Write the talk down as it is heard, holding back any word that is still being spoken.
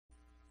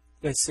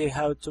Let's see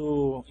how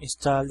to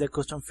install the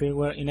Custom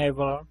Firmware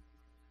Enabler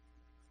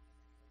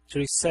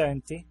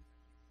 370.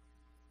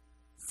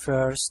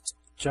 First,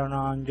 turn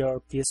on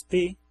your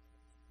PSP.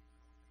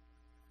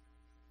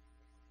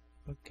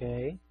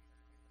 Okay.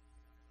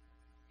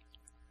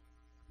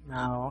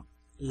 Now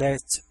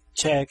let's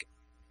check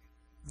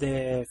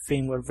the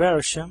firmware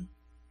version.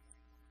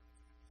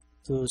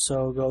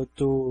 So go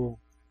to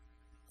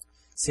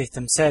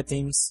System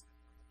Settings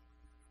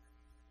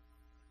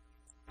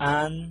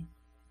and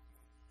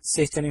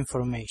System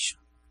Information.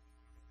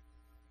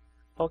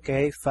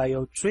 Okay,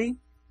 503.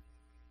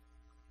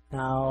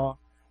 Now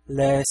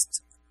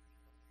let's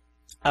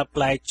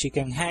apply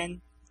chicken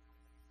hen.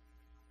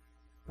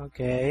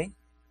 Okay.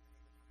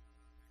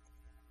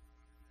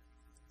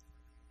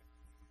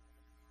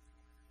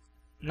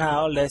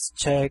 Now let's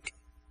check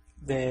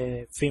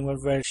the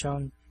firmware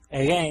version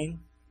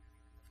again.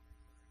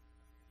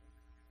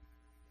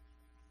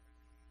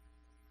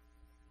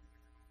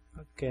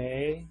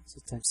 Okay,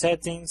 System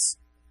Settings,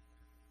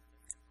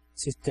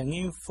 System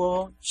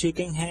Info,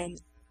 Chicken Hen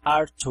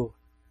R2.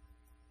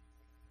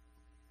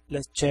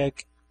 Let's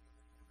check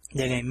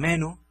the game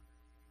menu.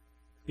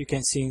 You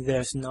can see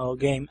there's no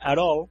game at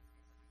all.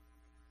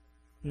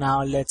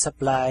 Now let's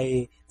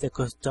apply the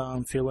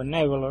Custom Firmware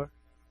Enabler.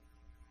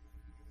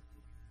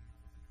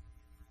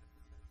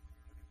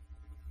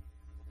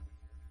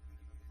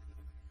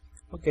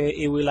 Okay,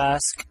 it will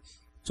ask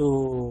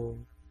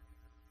to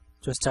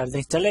start the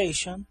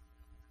installation.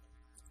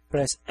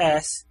 Press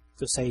S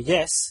to say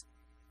yes,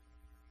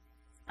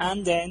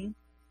 and then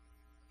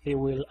he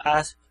will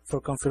ask for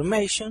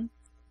confirmation.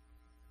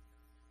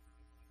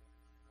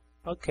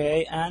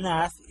 Okay, and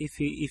ask if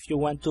you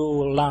want to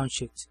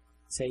launch it.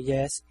 Say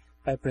yes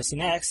by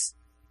pressing X.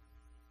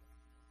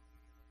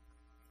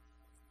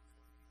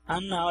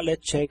 And now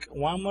let's check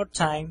one more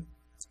time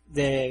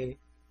the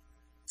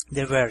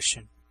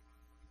version,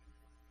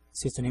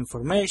 System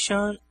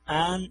Information,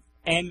 and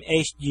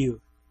MHU.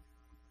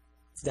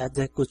 That's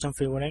the Custom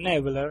Firmware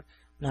Enabler.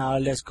 Now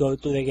let's go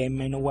to the game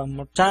menu one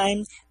more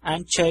time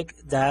and check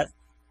that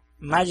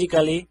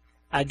magically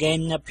a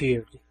game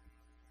appeared.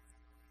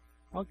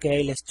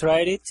 Okay, let's try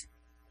it.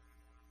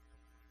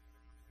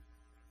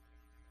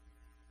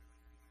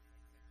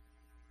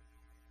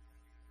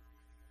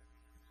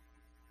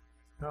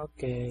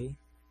 Okay.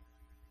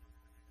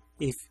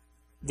 If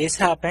this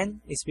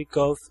happens, it's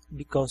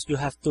because you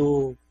have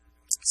to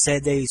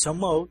set the ISO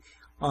mode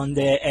on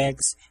the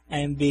X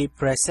and B,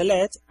 press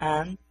select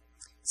and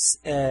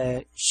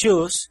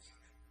choose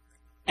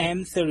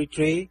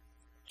M33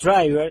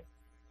 driver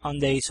on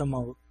the ISO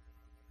mode.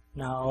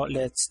 Now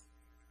let's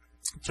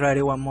try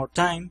it one more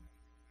time,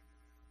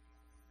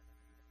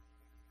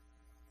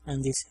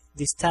 and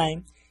this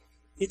time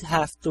it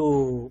has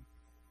to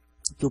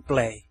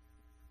play.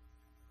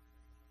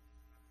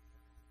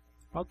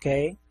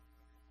 Okay,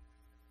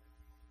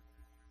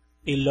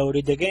 it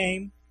loaded the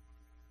game.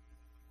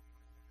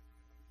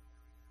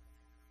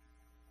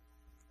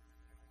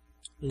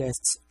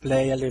 Let's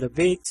play a little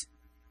bit.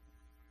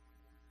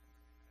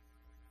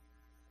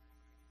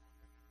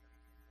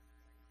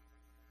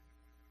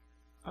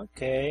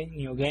 Okay,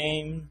 new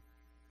game.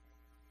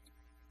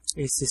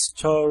 It's the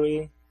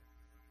story.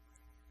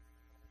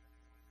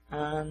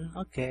 And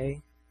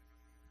okay,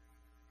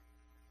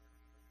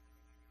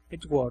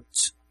 it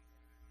works.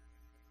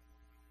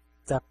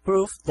 That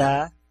proves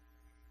that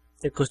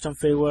the Custom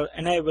Firmware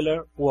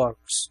Enabler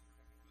works.